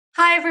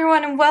Hi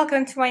everyone and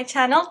welcome to my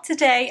channel.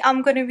 Today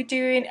I'm going to be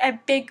doing a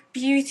big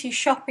beauty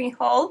shopping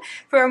haul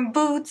from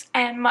Boots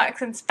and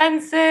Marks and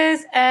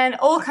Spencer's and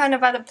all kind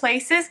of other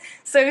places.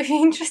 So if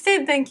you're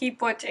interested, then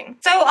keep watching.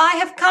 So I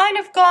have kind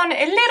of gone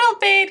a little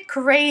bit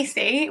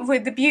crazy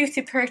with the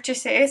beauty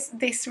purchases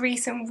this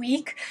recent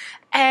week.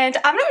 And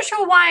I'm not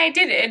sure why I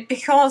did it,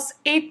 because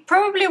it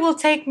probably will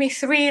take me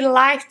 3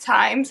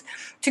 lifetimes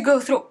to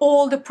go through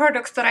all the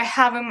products that I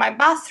have in my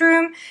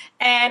bathroom,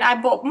 and I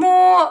bought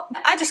more.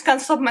 I just can't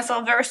stop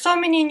myself. There are so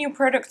many new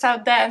products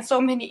out there and so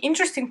many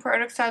interesting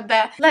products out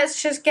there. Let's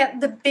just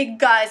get the big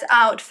guys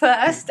out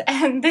first,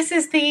 and this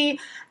is the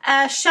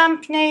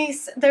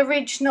Champneys The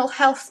Original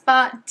Health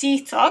Spa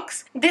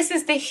Detox. This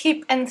is the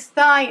hip and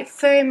thigh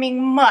firming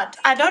mud.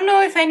 I don't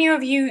know if any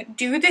of you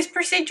do this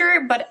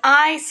procedure, but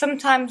I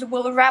sometimes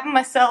will wrap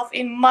myself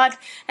in mud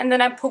and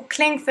then I put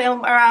cling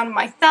film around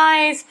my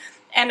thighs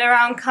and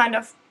around kind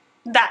of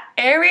that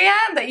area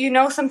that, you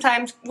know,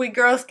 sometimes we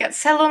girls get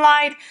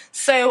cellulite.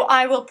 So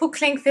I will put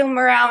cling film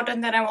around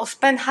and then I will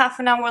spend half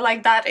an hour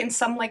like that in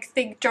some like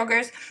thick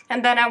joggers,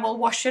 and then I will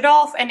wash it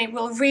off, and it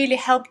will really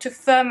help to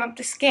firm up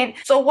the skin.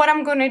 So what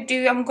I'm gonna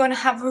do, I'm gonna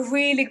have a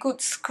really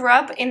good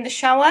scrub in the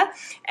shower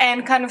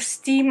and kind of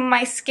steam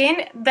my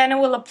skin. Then I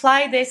will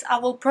apply this. I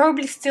will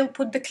probably still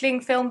put the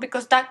cling film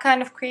because that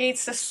kind of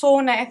creates a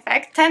sauna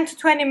effect. 10 to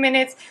 20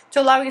 minutes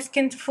to allow your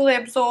skin to fully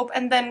absorb,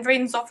 and then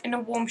rinse off in a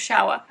warm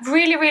shower.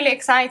 Really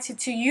excited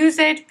to use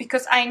it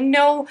because I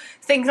know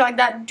things like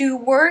that do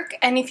work,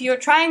 and if you're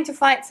trying to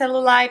fight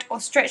cellulite or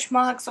stretch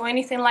marks or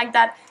anything like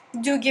that,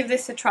 do give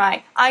this a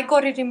try. I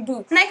got it in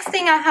Boots. Next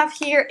thing I have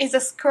here is a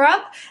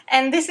scrub,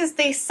 and this is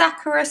the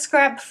Sakura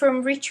scrub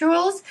from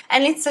Rituals,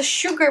 and it's a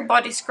sugar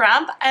body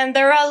scrub, and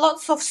there are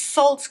lots of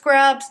salt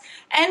scrubs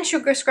and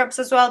sugar scrubs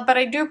as well, but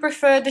I do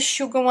prefer the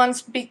sugar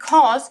ones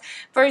because,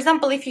 for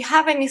example, if you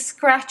have any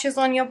scratches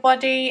on your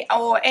body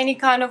or any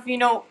kind of, you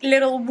know,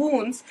 little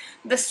wounds,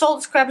 the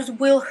salt scrubs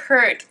will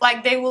hurt,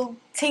 like they will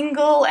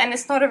tingle, and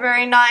it's not a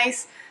very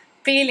nice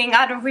feeling.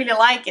 I don't really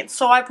like it,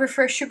 so I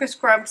prefer sugar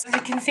scrubs. As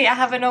you can see, I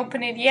haven't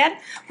opened it yet,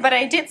 but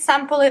I did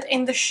sample it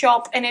in the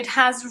shop, and it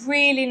has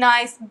really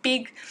nice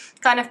big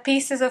kind of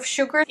pieces of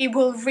sugar. It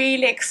will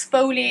really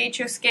exfoliate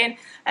your skin,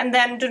 and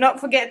then do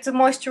not forget to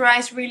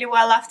moisturize really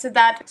well after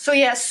that. So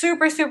yeah,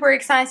 super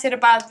excited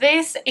about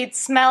this. It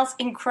smells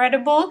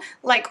incredible,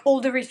 like all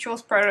the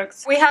Rituals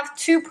products. We have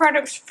 2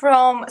 products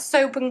from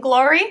Soap and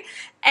Glory,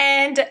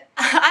 and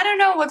I don't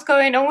know what's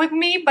going on with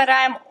me, but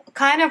I'm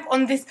kind of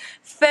on this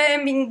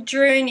firming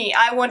journey.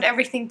 I want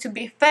everything to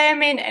be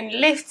firming and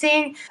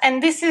lifting,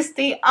 and this is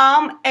the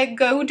Arm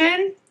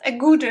Aguden.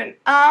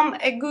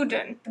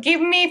 Give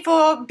me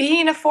for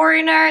being a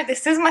foreigner.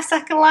 This is my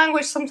second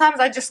language. Sometimes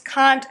I just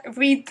can't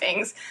read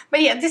things.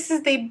 But yeah, this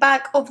is the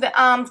back of the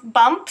arms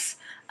bumps.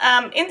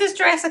 In this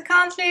dress I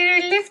can't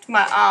really lift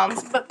my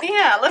arms, but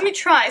yeah, let me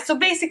try. So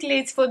basically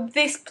it's for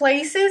these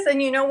places,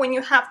 and you know, when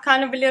you have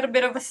kind of a little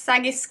bit of a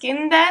saggy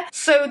skin there.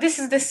 So this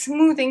is the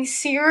smoothing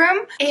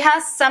serum. It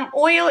has some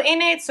oil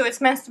in it, so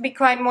it's meant to be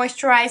quite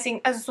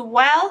moisturizing as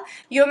well.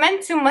 You're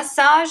meant to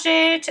massage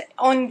it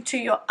onto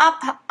your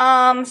upper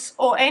arms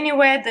or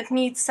anywhere that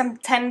needs some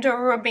tender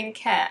rubbing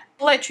care.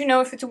 I'll let you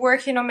know if it's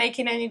working or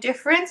making any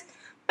difference.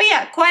 But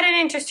yeah, quite an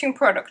interesting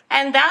product.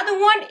 And the other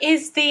one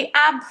is the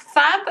Ab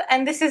Fab,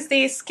 and this is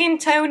the Skin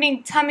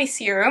Toning Tummy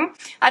Serum.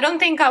 I don't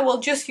think I will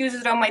just use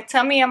it on my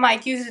tummy. I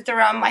might use it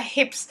around my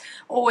hips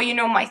or, you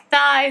know, my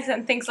thighs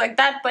and things like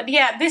that. But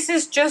yeah, this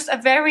is just a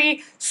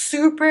very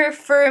super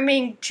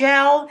firming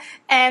gel,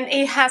 and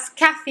it has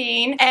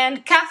caffeine.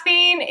 And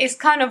caffeine is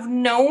kind of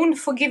known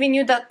for giving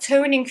you that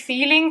toning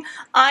feeling.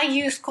 I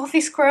use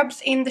coffee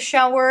scrubs in the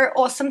shower,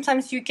 or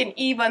sometimes you can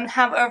even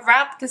have a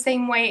wrap the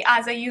same way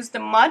as I use the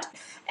mud.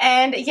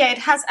 And yeah, it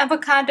has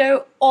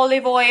avocado,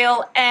 olive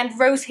oil and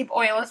rosehip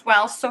oil as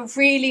well, so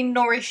really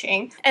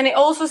nourishing. And it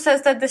also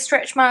says that the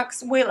stretch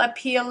marks will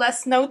appear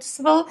less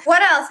noticeable.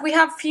 What else? We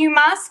have a few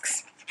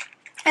masks,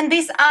 and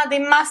these are the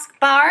mask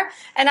bar,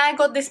 and I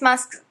got this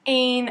mask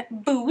in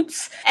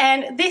Boots,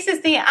 and this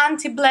is the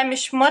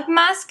anti-blemish mud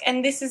mask,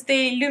 and this is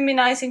the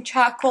luminizing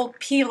charcoal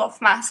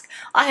peel-off mask.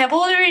 I have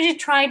already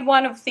tried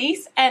one of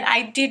these and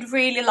I did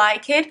really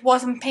like it. It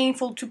wasn't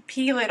painful to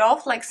peel it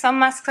off like some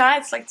masks are.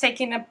 It's like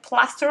taking a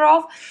plaster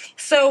off.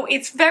 So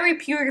it's very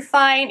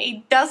purifying.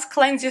 It does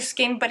cleanse your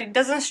skin, but it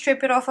doesn't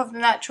strip it off of the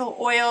natural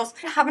oils.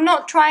 I have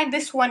not tried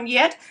this one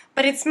yet,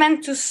 but it's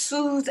meant to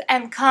soothe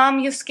and calm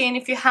your skin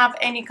if you have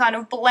any kind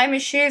of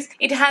blemishes.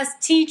 It has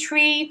tea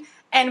tree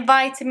and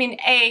vitamin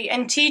A,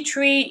 and tea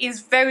tree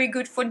is very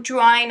good for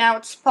drying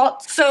out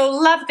spots. So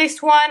love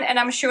this one, and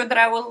I'm sure that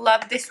I will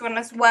love this one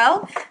as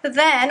well.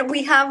 Then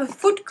we have a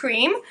foot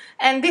cream,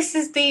 and this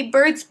is the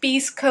Burt's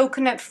Bees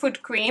coconut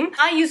foot cream.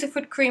 I use a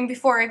foot cream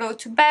before I go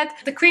to bed.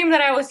 The cream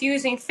that I was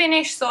using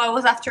finished, so I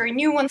was after a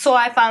new one, so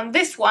I found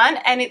this one,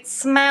 and it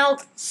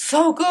smelled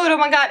so good. Oh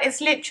my god,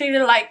 it's literally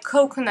like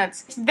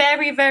coconuts. It's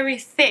very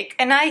thick,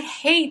 and I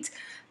hate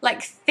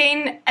like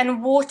thin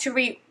and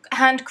watery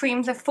hand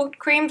creams and foot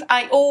creams.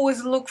 I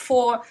always look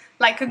for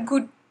like a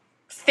good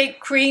thick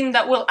cream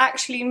that will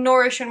actually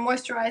nourish and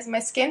moisturize my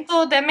skin.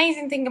 So the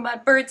amazing thing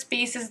about Burt's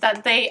Bees is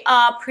that they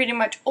are pretty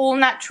much all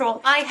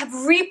natural. I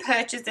have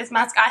repurchased this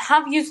mask. I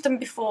have used them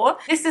before.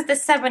 This is the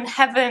 7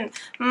 Heaven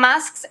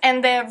masks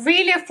and they're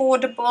really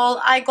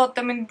affordable. I got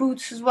them in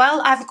Boots as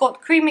well. I've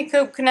got creamy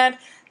coconut,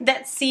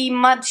 Dead Sea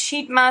mud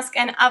sheet mask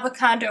and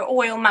avocado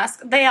oil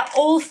mask. They are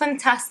all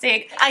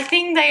fantastic. I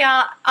think they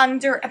are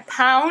under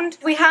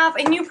 £1. We have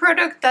a new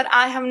product that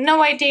I have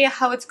no idea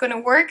how it's going to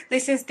work.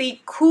 This is the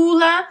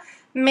Cooler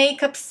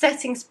makeup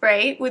setting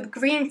spray with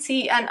green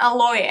tea and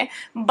aloe,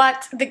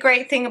 but the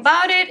great thing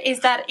about it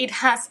is that it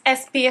has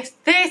SPF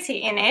 30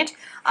 in it.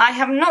 I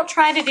have not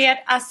tried it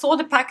yet. I saw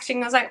the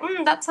packaging, I was like,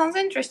 that sounds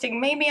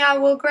interesting, maybe I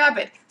will grab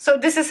it. So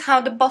this is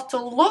how the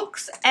bottle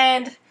looks,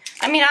 and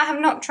I mean, I have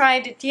not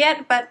tried it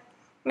yet, but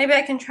maybe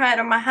I can try it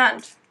on my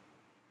hand.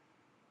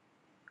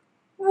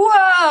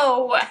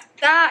 Whoa,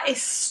 that is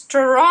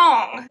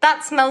strong.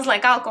 That smells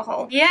like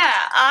alcohol. Yeah,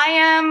 I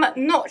am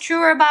not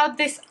sure about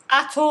this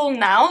at all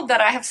now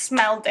that I have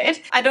smelled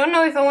it. I don't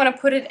know if I want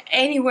to put it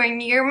anywhere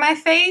near my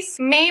face.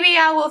 Maybe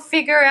I will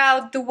figure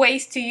out the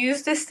ways to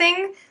use this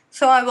thing.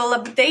 So I will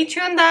update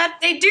you on that.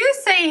 They do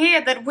say here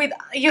that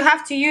you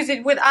have to use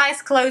it with eyes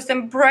closed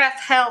and breath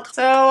held.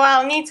 So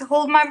I'll need to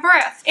hold my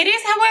breath. It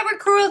is, however,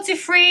 cruelty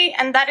free,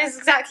 and that is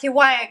exactly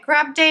why I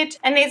grabbed it.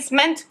 And it's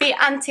meant to be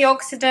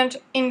antioxidant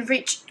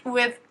enriched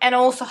with and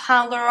also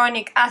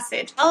hyaluronic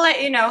acid. I'll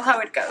let you know how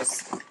it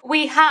goes.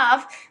 We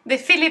have the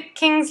Philip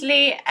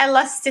Kingsley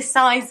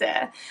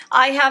Elasticizer.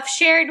 I have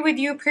shared with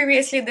you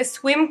previously the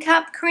Swim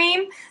Cap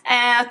cream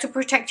to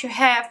protect your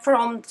hair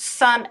from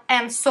sun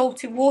and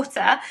salty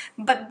water.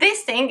 But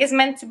this thing is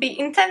meant to be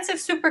intensive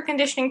super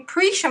conditioning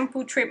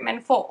pre-shampoo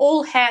treatment for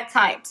all hair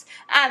types.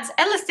 Adds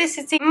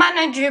elasticity,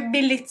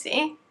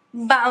 manageability,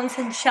 bounce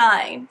and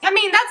shine. I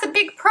mean, that's a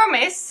big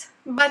promise,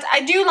 but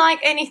I do like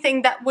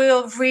anything that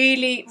will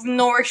really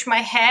nourish my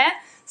hair.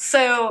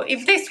 So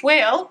if this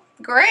will,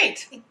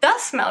 great. It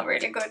does smell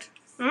really good.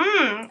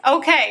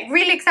 Okay,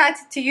 really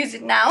excited to use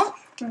it now.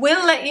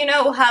 We'll let you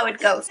know how it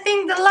goes. I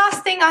think the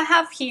last thing I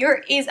have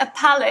here is a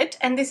palette,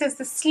 and this is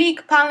the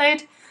Sleek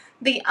palette,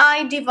 the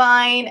Eye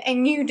Divine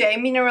and New Day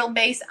mineral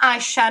based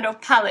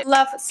eyeshadow palette.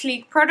 Love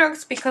Sleek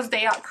products because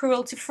they are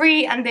cruelty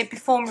free and they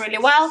perform really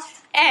well,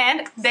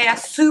 and they are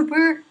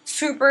super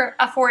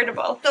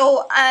affordable.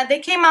 So they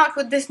came out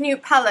with this new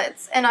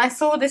palettes, and I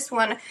saw this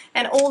one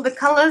and all the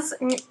colors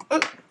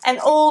and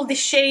all the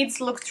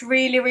shades looked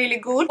really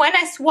good. When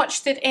I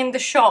swatched it in the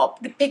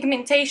shop, the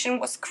pigmentation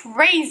was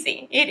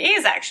crazy. It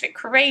is actually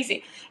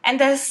crazy, and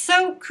they're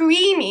so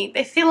creamy.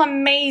 They feel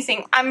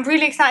amazing. I'm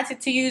really excited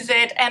to use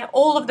it, and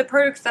all of the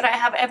products that I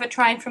have ever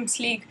tried from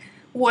Sleek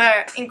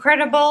were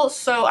incredible,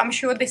 so I'm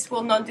sure this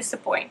will not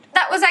disappoint.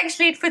 That was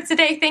actually it for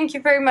today. Thank you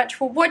very much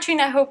for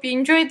watching. I hope you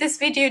enjoyed this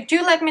video.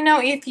 Do let me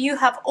know if you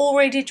have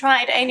already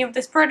tried any of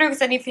these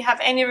products and if you have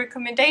any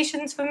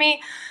recommendations for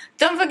me.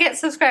 Don't forget to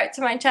subscribe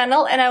to my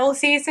channel, and I will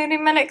see you soon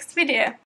in my next video.